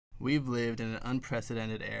We've lived in an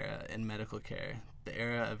unprecedented era in medical care, the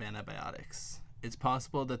era of antibiotics. It's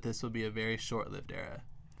possible that this will be a very short-lived era.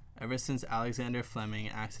 Ever since Alexander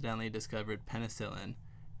Fleming accidentally discovered penicillin,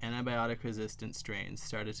 antibiotic-resistant strains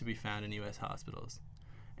started to be found in U.S. hospitals.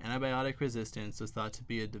 Antibiotic resistance was thought to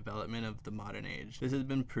be a development of the modern age. This has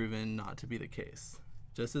been proven not to be the case.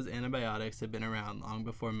 Just as antibiotics have been around long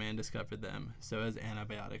before man discovered them, so has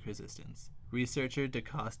antibiotic resistance. Researcher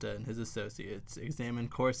DaCosta and his associates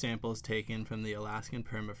examined core samples taken from the Alaskan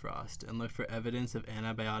permafrost and looked for evidence of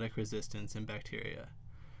antibiotic resistance in bacteria.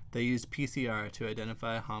 They used PCR to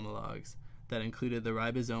identify homologs that included the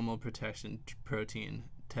ribosomal protection protein,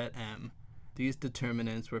 TET-M. These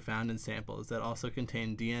determinants were found in samples that also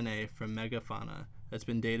contained DNA from megafauna that's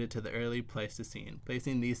been dated to the early Pleistocene,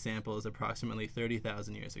 placing these samples approximately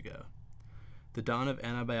 30,000 years ago. The dawn of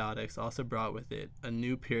antibiotics also brought with it a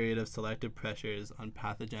new period of selective pressures on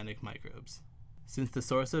pathogenic microbes. Since the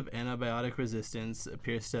source of antibiotic resistance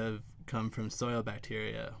appears to have come from soil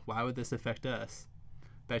bacteria, why would this affect us?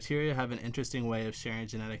 Bacteria have an interesting way of sharing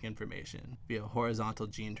genetic information via horizontal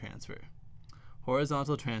gene transfer.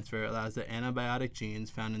 Horizontal transfer allows the antibiotic genes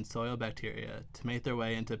found in soil bacteria to make their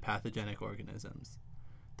way into pathogenic organisms.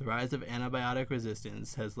 The rise of antibiotic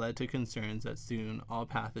resistance has led to concerns that soon all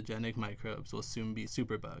pathogenic microbes will soon be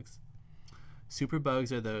superbugs.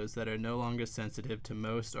 Superbugs are those that are no longer sensitive to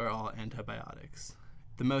most or all antibiotics.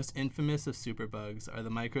 The most infamous of superbugs are the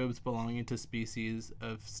microbes belonging to species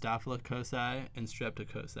of Staphylococci and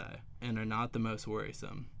Streptococci, and are not the most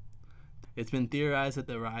worrisome. It's been theorized that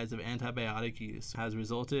the rise of antibiotic use has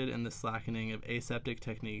resulted in the slackening of aseptic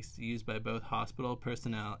techniques used by both hospital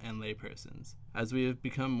personnel and laypersons. As we have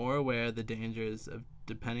become more aware of the dangers of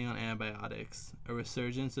depending on antibiotics, a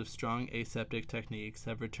resurgence of strong aseptic techniques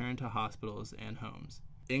have returned to hospitals and homes.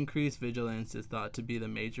 Increased vigilance is thought to be the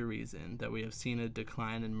major reason that we have seen a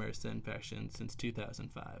decline in MRSA infections since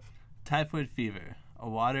 2005. Typhoid fever, a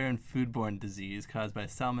water and foodborne disease caused by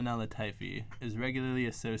Salmonella typhi, is regularly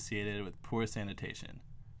associated with poor sanitation.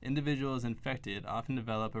 Individuals infected often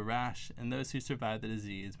develop a rash, and those who survive the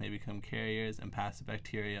disease may become carriers and pass the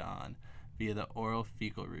bacteria on via the oral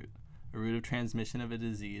fecal route, a route of transmission of a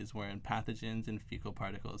disease wherein pathogens and fecal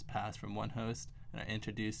particles pass from one host and are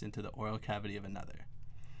introduced into the oral cavity of another.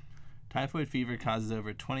 Typhoid fever causes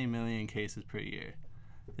over 20 million cases per year.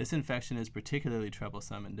 This infection is particularly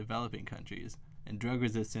troublesome in developing countries, and drug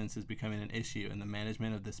resistance is becoming an issue in the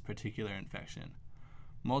management of this particular infection.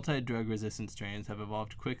 Multi-drug resistant strains have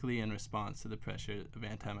evolved quickly in response to the pressure of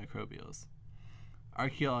antimicrobials.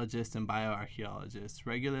 Archaeologists and bioarchaeologists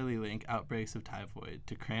regularly link outbreaks of typhoid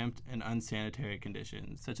to cramped and unsanitary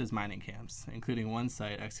conditions, such as mining camps, including one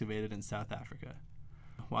site excavated in South Africa.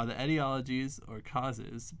 While the etiologies or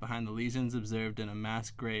causes behind the lesions observed in a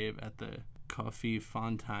mass grave at the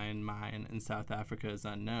Koffiefontein mine in South Africa is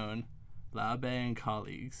unknown, Laube and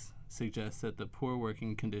colleagues suggest that the poor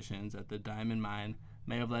working conditions at the diamond mine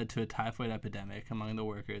may have led to a typhoid epidemic among the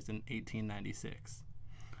workers in 1896.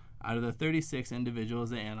 Out of the 36 individuals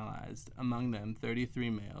they analyzed, among them 33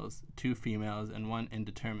 males, 2 females, and 1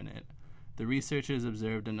 indeterminate, the researchers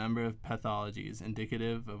observed a number of pathologies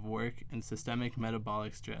indicative of work and systemic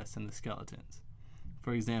metabolic stress in the skeletons.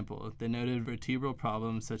 For example, they noted vertebral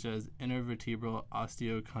problems such as intervertebral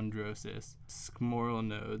osteochondrosis, squamoral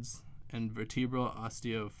nodes, and vertebral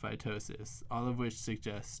osteophytosis, all of which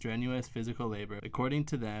suggest strenuous physical labor. According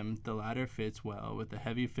to them, the latter fits well with the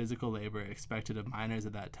heavy physical labor expected of miners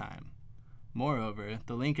at that time. Moreover,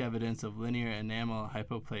 the link evidence of linear enamel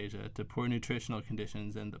hypoplasia to poor nutritional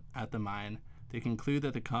conditions at the mine, they conclude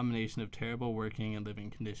that the combination of terrible working and living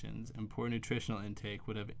conditions and poor nutritional intake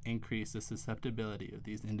would have increased the susceptibility of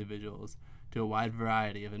these individuals to a wide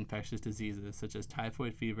variety of infectious diseases such as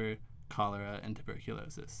typhoid fever, cholera, and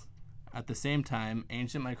tuberculosis. At the same time,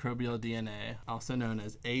 ancient microbial DNA, also known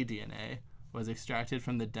as aDNA, was extracted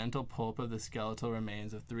from the dental pulp of the skeletal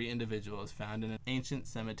remains of 3 individuals found in an ancient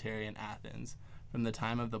cemetery in Athens from the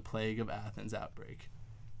time of the Plague of Athens outbreak.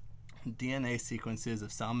 DNA sequences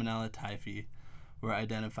of Salmonella typhi were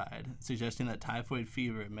identified, suggesting that typhoid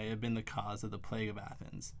fever may have been the cause of the Plague of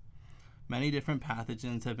Athens. Many different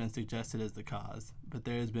pathogens have been suggested as the cause, but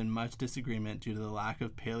there has been much disagreement due to the lack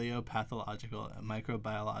of paleopathological and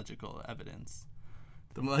microbiological evidence.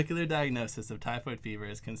 The molecular diagnosis of typhoid fever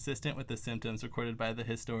is consistent with the symptoms recorded by the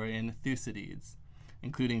historian Thucydides,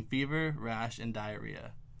 including fever, rash, and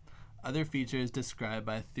diarrhea. Other features described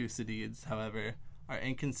by Thucydides, however, are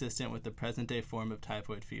inconsistent with the present-day form of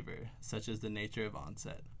typhoid fever, such as the nature of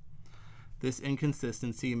onset. This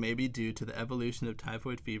inconsistency may be due to the evolution of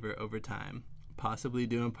typhoid fever over time, possibly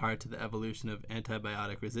due in part to the evolution of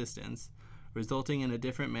antibiotic resistance, resulting in a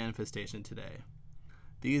different manifestation today.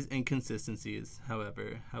 These inconsistencies,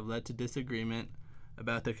 however, have led to disagreement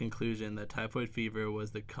about the conclusion that typhoid fever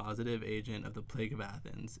was the causative agent of the plague of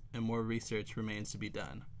Athens, and more research remains to be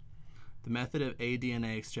done. The method of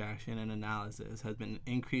aDNA extraction and analysis has been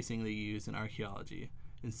increasingly used in archaeology,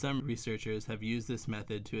 and some researchers have used this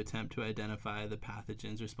method to attempt to identify the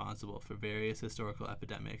pathogens responsible for various historical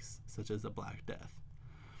epidemics, such as the Black Death.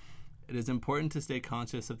 It is important to stay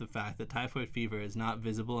conscious of the fact that typhoid fever is not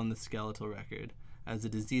visible in the skeletal record, as the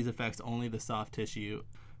disease affects only the soft tissue.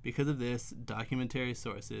 Because of this, documentary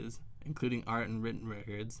sources, including art and written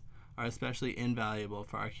records, are especially invaluable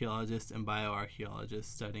for archaeologists and bioarchaeologists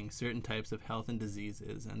studying certain types of health and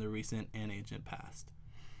diseases in the recent and ancient past.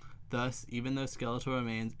 Thus, even though skeletal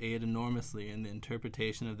remains aid enormously in the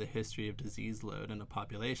interpretation of the history of disease load in a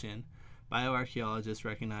population, bioarchaeologists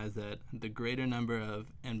recognize that the greater number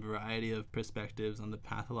of and variety of perspectives on the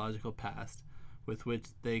pathological past with which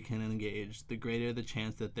they can engage, the greater the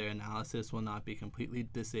chance that their analysis will not be completely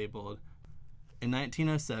disabled. In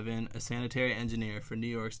 1907, a sanitary engineer for New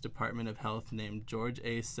York's Department of Health named George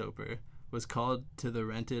A. Soper was called to the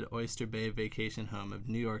rented Oyster Bay vacation home of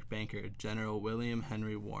New York banker General William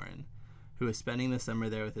Henry Warren, who was spending the summer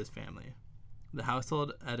there with his family. The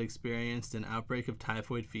household had experienced an outbreak of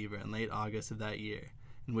typhoid fever in late August of that year,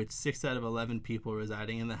 in which 6 out of 11 people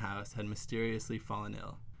residing in the house had mysteriously fallen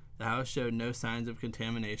ill. The house showed no signs of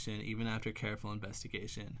contamination even after careful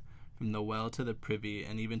investigation, from the well to the privy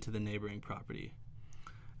and even to the neighboring property.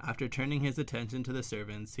 After turning his attention to the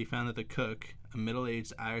servants, he found that the cook, a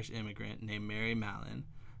middle-aged Irish immigrant named Mary Mallon,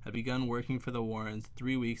 had begun working for the Warrens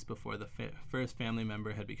 3 weeks before the first family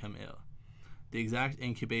member had become ill, the exact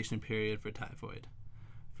incubation period for typhoid.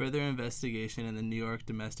 Further investigation in the New York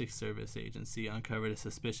Domestic Service Agency uncovered a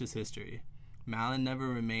suspicious history. Mallon never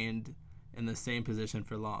remained in the same position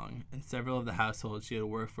for long, and several of the households she had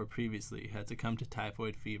worked for previously had succumbed to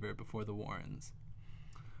typhoid fever before the Warrens.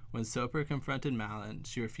 When Soper confronted Mallon,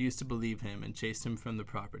 she refused to believe him and chased him from the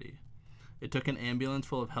property. It took an ambulance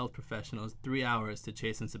full of health professionals 3 hours to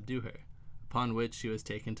chase and subdue her, upon which she was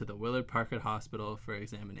taken to the Willard Parker Hospital for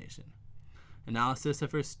examination. Analysis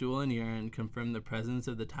of her stool and urine confirmed the presence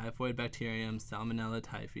of the typhoid bacterium Salmonella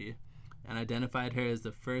typhi and identified her as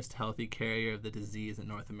the first healthy carrier of the disease in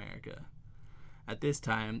North America. At this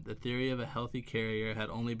time, the theory of a healthy carrier had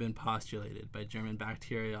only been postulated by German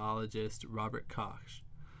bacteriologist Robert Koch.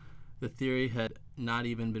 The theory had not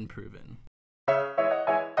even been proven.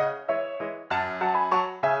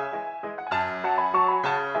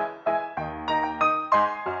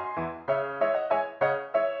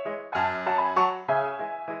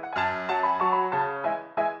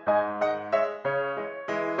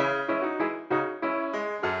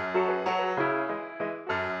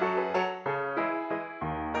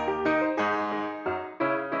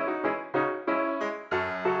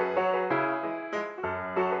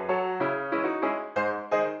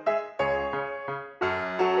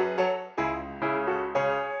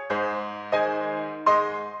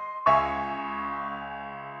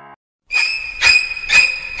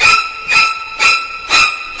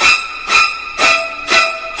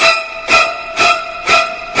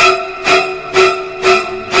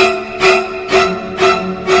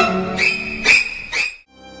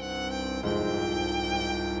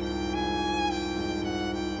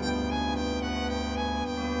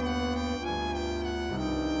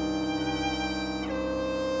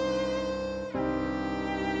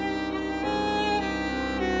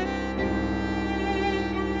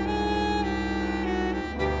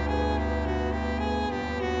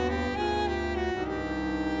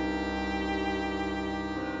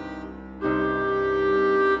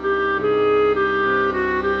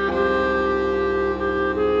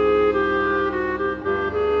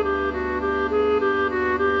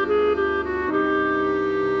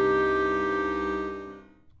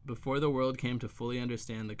 Before the world came to fully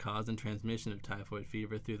understand the cause and transmission of typhoid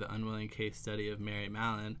fever through the unwilling case study of Mary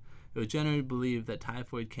Mallon, it was generally believed that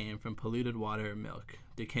typhoid came from polluted water or milk,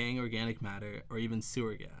 decaying organic matter, or even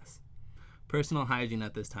sewer gas. Personal hygiene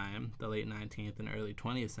at this time, the late 19th and early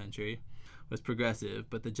 20th century, was progressive,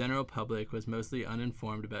 but the general public was mostly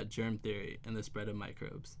uninformed about germ theory and the spread of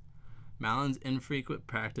microbes. Mallon's infrequent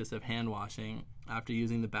practice of hand washing after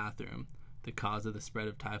using the bathroom, the cause of the spread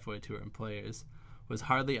of typhoid to her employers, was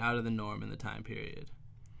hardly out of the norm in the time period.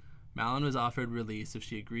 Mallon was offered release if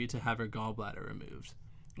she agreed to have her gallbladder removed,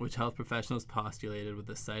 which health professionals postulated was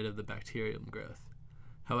the site of the bacterium growth.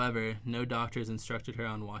 However, no doctors instructed her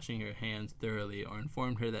on washing her hands thoroughly or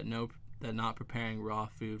informed her that not preparing raw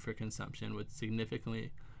food for consumption would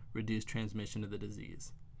significantly reduce transmission of the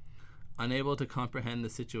disease. Unable to comprehend the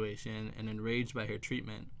situation and enraged by her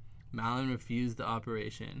treatment, Mallon refused the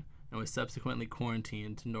operation and was subsequently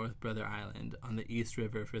quarantined to North Brother Island on the East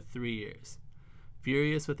River for 3 years.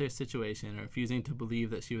 Furious with her situation and refusing to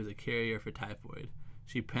believe that she was a carrier for typhoid,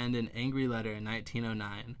 she penned an angry letter in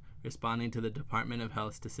 1909 responding to the Department of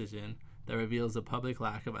Health's decision that reveals a public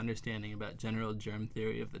lack of understanding about general germ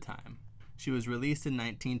theory of the time. She was released in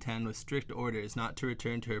 1910 with strict orders not to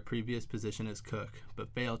return to her previous position as cook,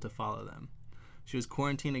 but failed to follow them. She was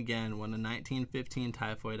quarantined again when a 1915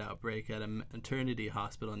 typhoid outbreak at a maternity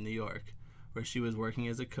hospital in New York, where she was working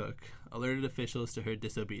as a cook, alerted officials to her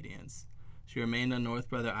disobedience. She remained on North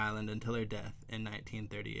Brother Island until her death in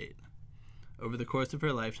 1938. Over the course of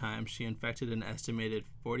her lifetime, she infected an estimated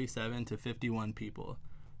 47 to 51 people,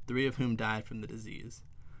 3 of whom died from the disease.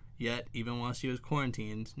 Yet, even while she was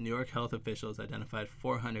quarantined, New York health officials identified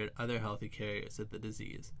 400 other healthy carriers of the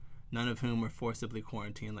disease, none of whom were forcibly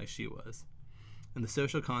quarantined like she was. In the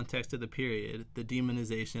social context of the period, the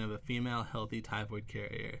demonization of a female healthy typhoid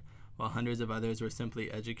carrier, while hundreds of others were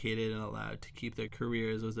simply educated and allowed to keep their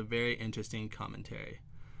careers, was a very interesting commentary,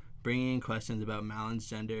 bringing in questions about Mallon's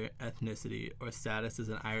gender, ethnicity, or status as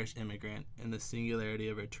an Irish immigrant and the singularity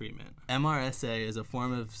of her treatment. MRSA is a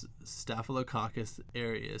form of Staphylococcus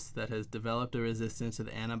aureus that has developed a resistance to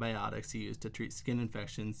the antibiotics used to treat skin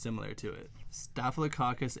infections similar to it.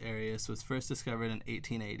 Staphylococcus aureus was first discovered in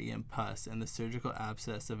 1880 in pus and the surgical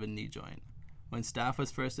abscess of a knee joint. When staph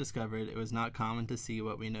was first discovered, it was not common to see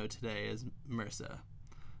what we know today as MRSA.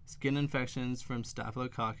 Skin infections from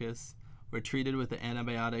Staphylococcus were treated with the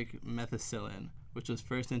antibiotic methicillin, which was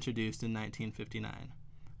first introduced in 1959.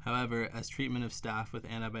 However, as treatment of staph with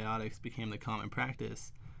antibiotics became the common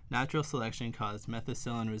practice, natural selection caused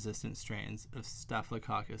methicillin-resistant strains of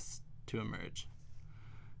Staphylococcus to emerge.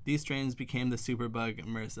 These strains became the Superbug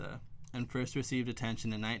MRSA, and first received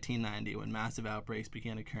attention in 1990 when massive outbreaks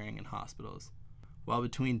began occurring in hospitals. While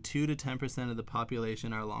between 2 to 10% of the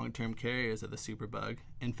population are long-term carriers of the superbug,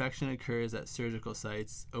 infection occurs at surgical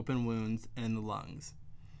sites, open wounds, and in the lungs.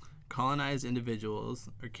 Colonized individuals,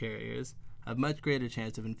 or carriers, have much greater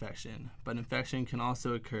chance of infection, but infection can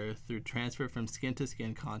also occur through transfer from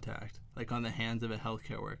skin-to-skin contact, like on the hands of a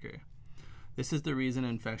healthcare worker. This is the reason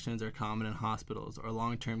infections are common in hospitals or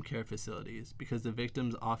long-term care facilities, because the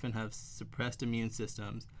victims often have suppressed immune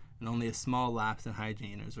systems and only a small lapse in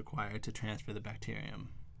hygiene is required to transfer the bacterium.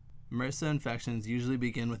 MRSA infections usually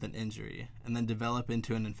begin with an injury and then develop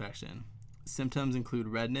into an infection. Symptoms include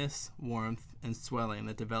redness, warmth, and swelling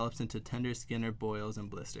that develops into tender skin or boils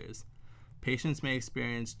and blisters. Patients may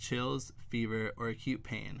experience chills, fever, or acute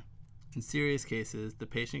pain. In serious cases, the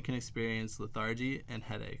patient can experience lethargy and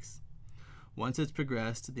headaches. Once it's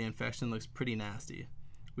progressed, the infection looks pretty nasty.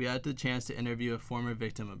 We had the chance to interview a former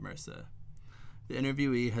victim of MRSA. The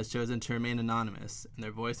interviewee has chosen to remain anonymous, and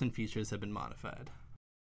their voice and features have been modified.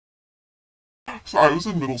 So I was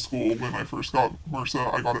in middle school when I first got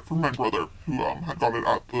MRSA. I got it from my brother, who had got it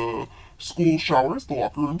at the school showers, the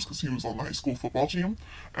locker rooms, because he was on the high school football team,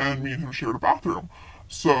 and me and him shared a bathroom.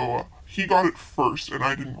 So he got it first, and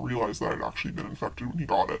I didn't realize that I'd actually been infected when he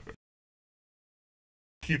got it.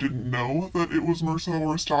 He didn't know that it was MRSA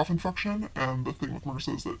or a staph infection, and the thing with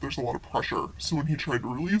MRSA is that there's a lot of pressure. So when he tried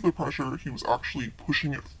to relieve the pressure, he was actually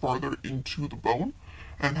pushing it farther into the bone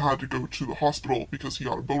and had to go to the hospital because he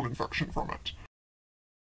got a bone infection from it.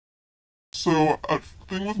 So the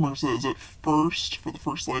thing with MRSA is at first, for the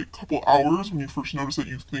first couple hours, when you first notice it,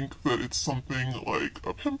 you think that it's something like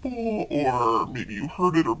a pimple, or maybe you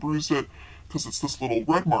hurt it or bruised it, because it's this little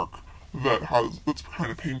red mark that's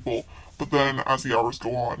kind of painful. But then as the hours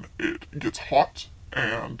go on, it gets hot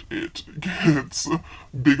and it gets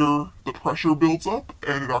bigger, the pressure builds up,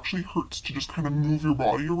 and it actually hurts to just kind of move your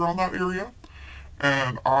body around that area.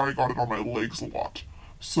 And I got it on my legs a lot.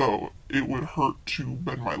 So it would hurt to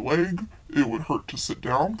bend my leg, it would hurt to sit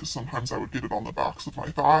down, because sometimes I would get it on the backs of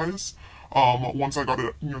my thighs. Once I got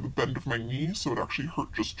it near the bend of my knee, so it actually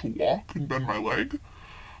hurt just to walk and bend my leg.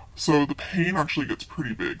 So the pain actually gets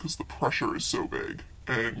pretty big because the pressure is so big,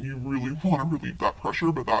 and you really want to relieve that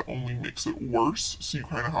pressure, but that only makes it worse, so you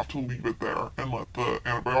kind of have to leave it there and let the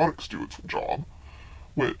antibiotics do its job,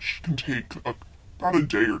 which can take about a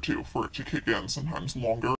day or two for it to kick in, sometimes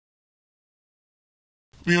longer.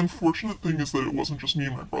 The unfortunate thing is that it wasn't just me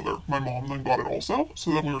and my brother. My mom then got it also,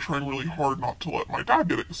 so then we were trying really hard not to let my dad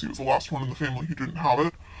get it because he was the last one in the family who didn't have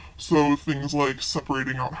it. So things like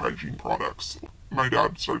separating out hygiene products. My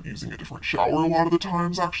dad started using a different shower a lot of the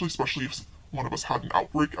times, actually, especially if one of us had an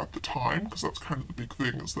outbreak at the time, because that's kind of the big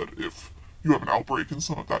thing, is that if you have an outbreak and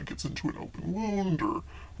some of that gets into an open wound or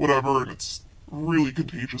whatever, and it's really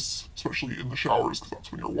contagious, especially in the showers, because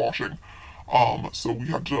that's when you're washing. So we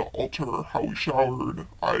had to alter how we showered.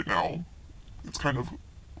 It's kind of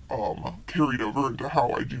carried over into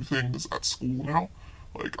how I do things at school now.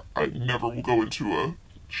 Like, I never will go into a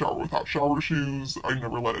shower without shower shoes. I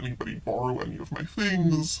never let anybody borrow any of my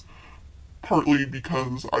things, partly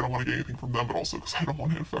because I don't want to get anything from them, but also because I don't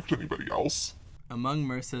want to infect anybody else. Among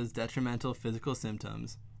MRSA's detrimental physical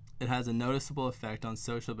symptoms, it has a noticeable effect on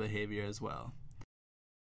social behavior as well.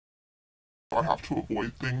 I have to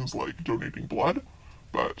avoid things like donating blood,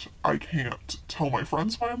 but I can't tell my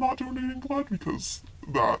friends why I'm not donating blood because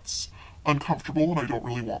that's uncomfortable and I don't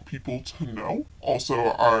really want people to know. Also,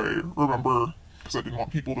 I remember, because I didn't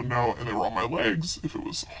want people to know and they were on my legs if it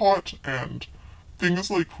was hot, and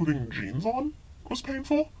things like putting jeans on was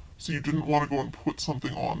painful. So you didn't want to go and put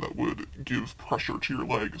something on that would give pressure to your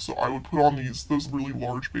leg. So I would put on those really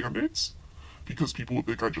large band-aids because people would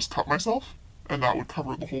think I just cut myself, and that would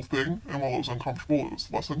cover the whole thing. And while it was uncomfortable, it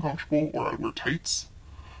was less uncomfortable. Or I'd wear tights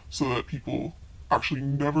so that people actually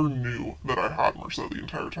never knew that I had MRSA the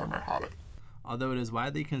entire time I had it. Although it is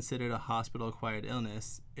widely considered a hospital-acquired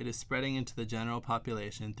illness, it is spreading into the general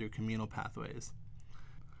population through communal pathways.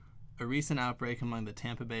 A recent outbreak among the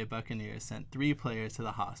Tampa Bay Buccaneers sent 3 players to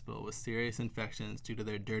the hospital with serious infections due to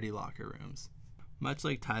their dirty locker rooms. Much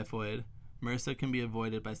like typhoid, MRSA can be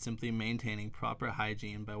avoided by simply maintaining proper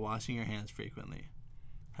hygiene by washing your hands frequently.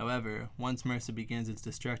 However, once MRSA begins its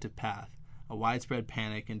destructive path, a widespread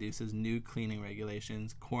panic induces new cleaning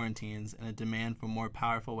regulations, quarantines, and a demand for more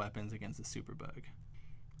powerful weapons against the superbug.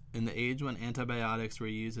 In the age when antibiotics were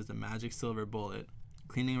used as a magic silver bullet,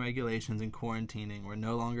 cleaning regulations and quarantining were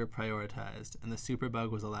no longer prioritized, and the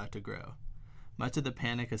superbug was allowed to grow. Much of the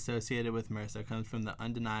panic associated with MRSA comes from the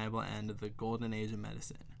undeniable end of the golden age of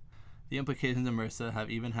medicine. The implications of MRSA have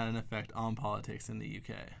even had an effect on politics in the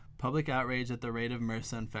UK. Public outrage at the rate of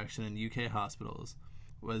MRSA infection in UK hospitals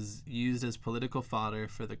was used as political fodder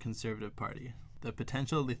for the Conservative Party. The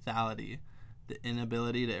potential lethality, the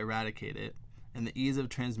inability to eradicate it, and the ease of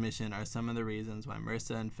transmission are some of the reasons why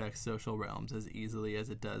MRSA infects social realms as easily as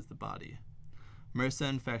it does the body. MRSA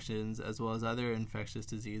infections, as well as other infectious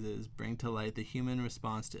diseases, bring to light the human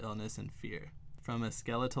response to illness and fear. From a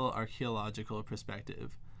skeletal archaeological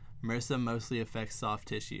perspective, MRSA mostly affects soft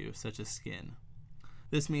tissue, such as skin.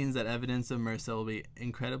 This means that evidence of MRSA will be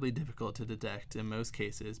incredibly difficult to detect in most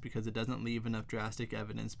cases because it doesn't leave enough drastic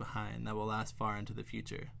evidence behind that will last far into the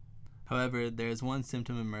future. However, there is one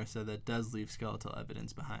symptom of MRSA that does leave skeletal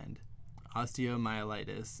evidence behind.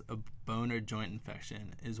 Osteomyelitis, a bone or joint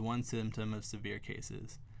infection, is one symptom of severe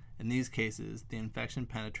cases. In these cases, the infection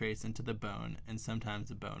penetrates into the bone and sometimes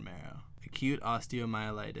the bone marrow. Acute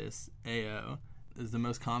osteomyelitis, AO, is the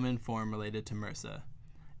most common form related to MRSA.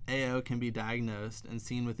 AO can be diagnosed and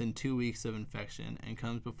seen within 2 weeks of infection and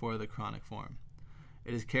comes before the chronic form.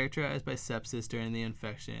 It is characterized by sepsis during the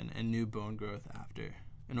infection and new bone growth after.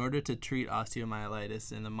 In order to treat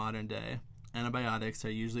osteomyelitis in the modern day, antibiotics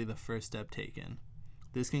are usually the first step taken.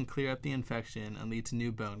 This can clear up the infection and lead to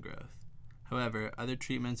new bone growth. However, other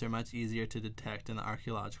treatments are much easier to detect in the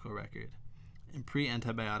archaeological record. In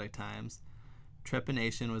pre-antibiotic times,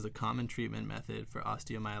 trepanation was a common treatment method for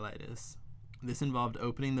osteomyelitis. This involved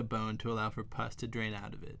opening the bone to allow for pus to drain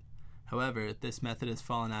out of it. However, this method has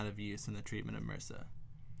fallen out of use in the treatment of MRSA.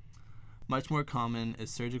 Much more common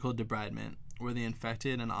is surgical debridement, where the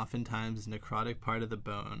infected and oftentimes necrotic part of the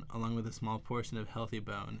bone, along with a small portion of healthy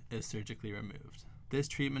bone, is surgically removed. This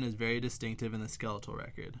treatment is very distinctive in the skeletal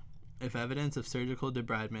record. If evidence of surgical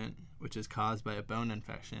debridement, which is caused by a bone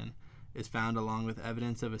infection, is found along with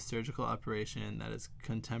evidence of a surgical operation that is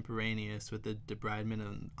contemporaneous with the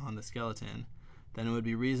debridement on the skeleton, then it would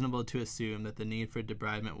be reasonable to assume that the need for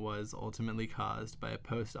debridement was ultimately caused by a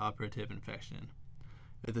post-operative infection.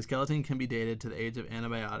 If the skeleton can be dated to the age of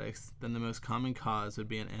antibiotics, then the most common cause would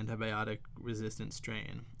be an antibiotic-resistant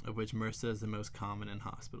strain, of which MRSA is the most common in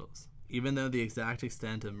hospitals. Even though the exact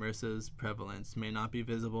extent of MRSA's prevalence may not be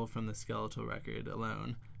visible from the skeletal record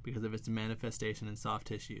alone, because of its manifestation in soft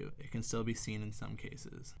tissue, it can still be seen in some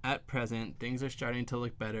cases. At present, things are starting to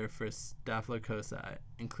look better for staphylococci,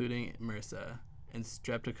 including MRSA, and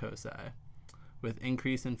streptococci, with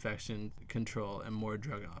increased infection control and more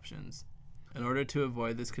drug options. In order to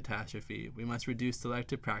avoid this catastrophe, we must reduce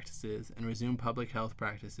selective practices and resume public health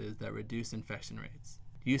practices that reduce infection rates.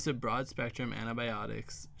 Use of broad-spectrum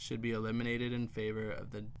antibiotics should be eliminated in favor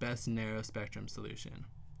of the best narrow-spectrum solution.